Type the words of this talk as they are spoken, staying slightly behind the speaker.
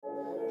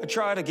I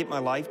tried to get my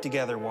life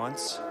together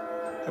once.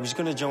 I was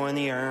gonna join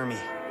the army.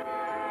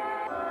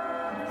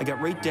 I got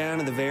right down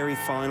to the very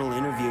final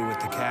interview with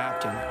the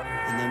captain,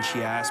 and then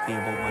she asked me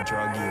about my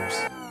drug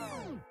use.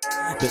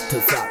 Bitte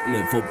sag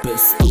mir, wo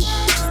bist du?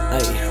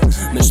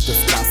 Ey, misch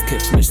das Gras,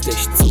 kiff mich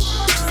dich zu.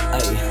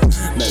 Ey,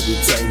 Mary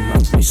Jane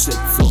macht mich shit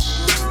so.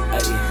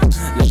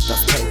 Ey, leg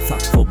das Tape,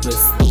 sag, wo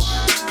bist du?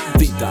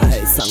 Wieder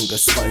Haze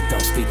angeschreut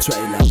auf die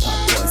Trailer,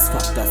 Boys,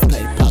 fuck das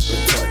Paper,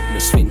 betäubt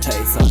mich wie ein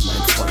Taser,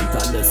 mein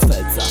Freund, alles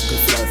fällt, sag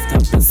es läuft,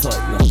 hab bis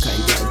heute noch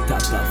kein Geld,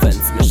 aber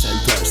wenn's mich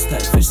enttäuscht,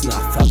 helf ich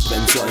nach,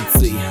 verbrenn Joint,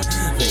 sie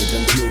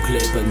reden klug,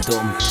 leben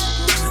dumm.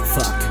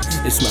 Fuck,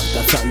 ich mach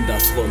das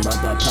andersrum,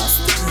 aber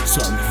passt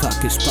schon,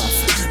 fuck, ich pass,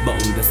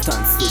 bauen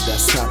Distanz zu der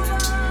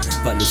Stadt,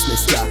 weil ich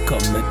nicht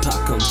klarkomm mit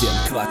Pack und ihrem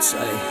Quatsch,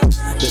 ey.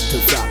 Bitte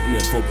sag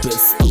mir, wo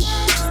bist du?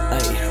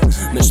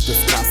 Ey, misch das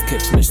Gras,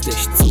 kiff mich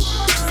dich zu.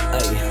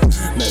 Ey,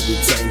 Mary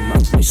Jane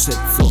macht mich shit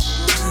so.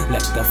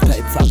 Leck das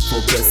Tape, sag,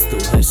 wo bist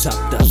du? Ich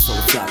hab das so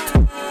satt.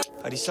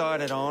 I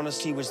decided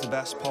honesty was the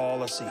best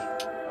policy.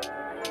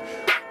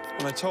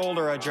 When I told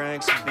her I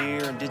drank some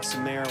beer and did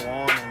some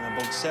marijuana and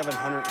about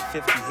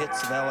 750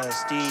 hits of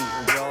LSD,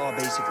 her jaw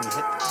basically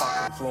hit the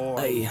fucking floor.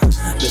 Ey,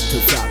 bitte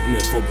sag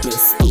mir, wo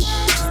bist du?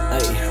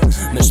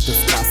 Ey, misch das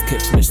Gras,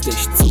 kiff mich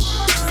dich zu.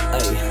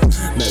 Ey,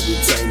 Mary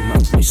Jane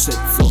macht mich shit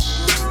so.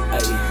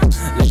 Ey,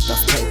 leck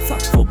das Tape,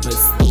 sag, wo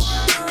bist du?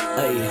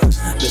 Ey,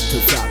 bitte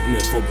sag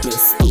mir, wo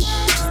bist du?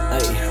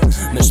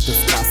 Ey, misch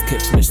das Gras,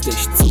 kiff mich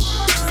dich zu.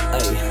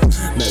 Ey,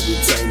 Mary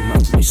Jane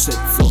macht mich shit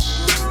so.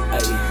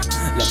 Ey,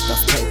 leck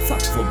das Tape,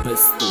 sag, wo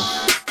bist du?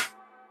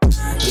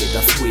 Dreh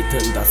das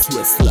Weed in das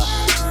Whistler.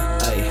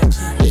 Ey,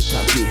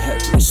 Lethargie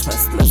hält mich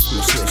fest, lässt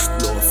mich nicht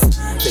los.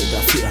 Seh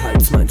das hier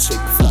halt mein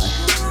Schicksal.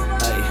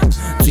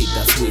 Ey, zieh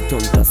das Weed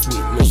und das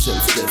Weed mich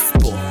ins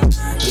Dispo.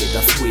 Dreh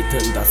das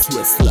Weed in das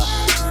Whistler.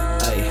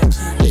 Ey,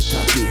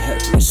 Lethargie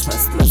hält mich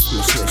fest, lässt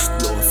mich nicht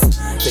los.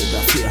 Seh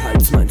das hier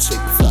halt mein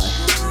Schicksal.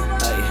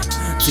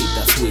 Ey, zieh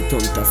das Weed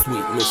und das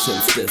Weed mich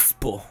ins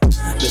Dispo.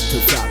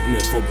 Bitte sag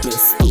mir, wo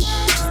bist du?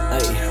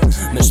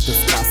 Ey, misch das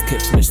Gras,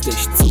 kiff mich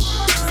dich zu.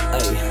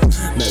 Ey,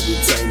 Mary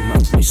Jane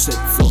macht mich shit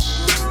so.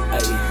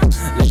 Ey,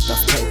 leck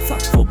das Tape,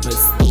 sag, wo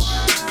bist du?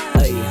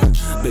 Ey,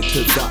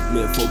 bitte sag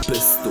mir, wo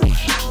bist du?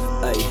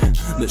 Ey,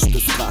 misch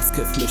das Gras,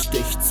 kiff mich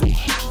dich zu.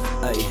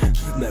 Ey,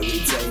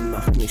 Mary Jane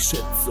macht mich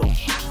shit so.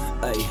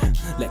 Ey,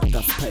 leck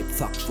das Tape,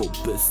 sag, wo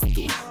bist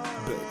du?